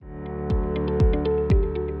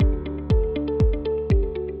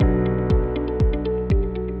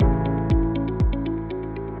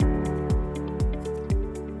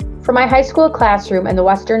For my high school classroom in the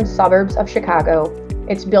western suburbs of Chicago,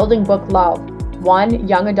 it's Building Book Love, one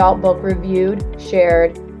young adult book reviewed,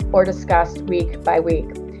 shared, or discussed week by week.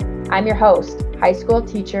 I'm your host, high school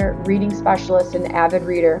teacher, reading specialist, and avid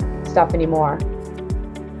reader, Stephanie Moore.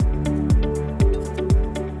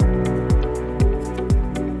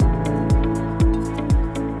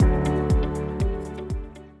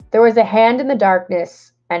 There was a hand in the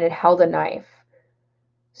darkness, and it held a knife.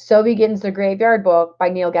 So begins The Graveyard Book by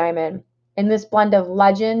Neil Gaiman. In this blend of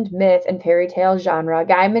legend, myth, and fairy tale genre,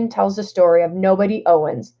 Gaiman tells the story of Nobody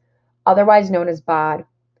Owens, otherwise known as Bod.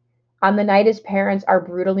 On the night his parents are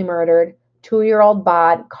brutally murdered, 2-year-old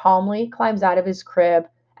Bod calmly climbs out of his crib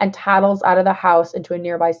and toddles out of the house into a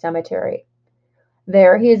nearby cemetery.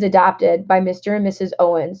 There he is adopted by Mr. and Mrs.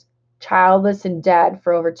 Owens, childless and dead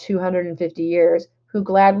for over 250 years, who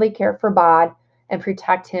gladly care for Bod and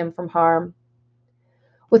protect him from harm.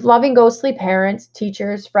 With loving ghostly parents,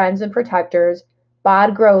 teachers, friends, and protectors,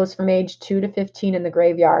 Bod grows from age 2 to 15 in the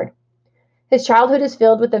graveyard. His childhood is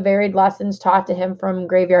filled with the varied lessons taught to him from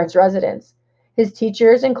graveyard's residents. His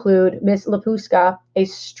teachers include Miss Lapuska, a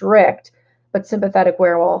strict but sympathetic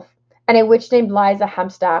werewolf, and a witch named Liza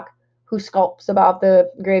Hemstock, who skulks about the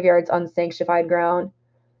graveyard's unsanctified ground.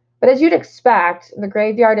 But as you'd expect, the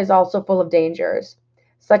graveyard is also full of dangers,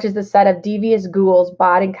 such as the set of devious ghouls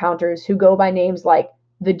Bod encounters who go by names like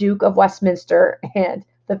the Duke of Westminster and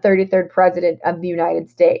the 33rd President of the United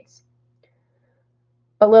States.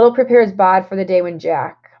 But little prepares Bod for the day when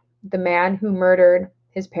Jack, the man who murdered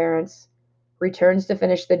his parents, returns to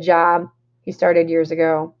finish the job he started years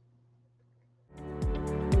ago.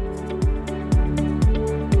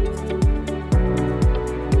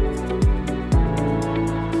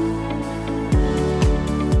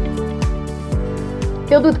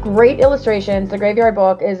 Filled with great illustrations, The Graveyard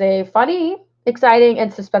Book is a funny, exciting,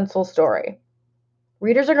 and suspenseful story.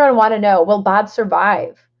 Readers are going to want to know, will Bod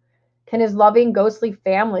survive? Can his loving, ghostly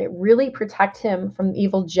family really protect him from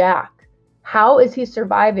evil Jack? How is he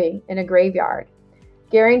surviving in a graveyard?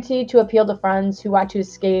 Guaranteed to appeal to friends who want to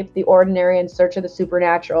escape the ordinary in search of the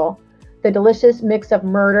supernatural, the delicious mix of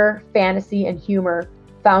murder, fantasy, and humor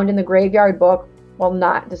found in The Graveyard Book will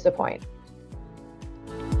not disappoint.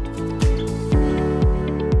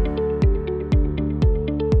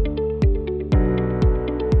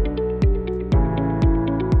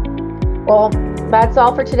 Well, that's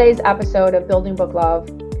all for today's episode of Building Book Love.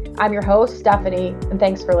 I'm your host, Stephanie, and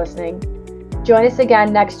thanks for listening. Join us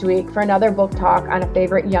again next week for another book talk on a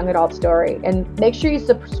favorite young adult story. And make sure you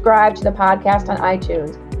subscribe to the podcast on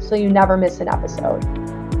iTunes so you never miss an episode.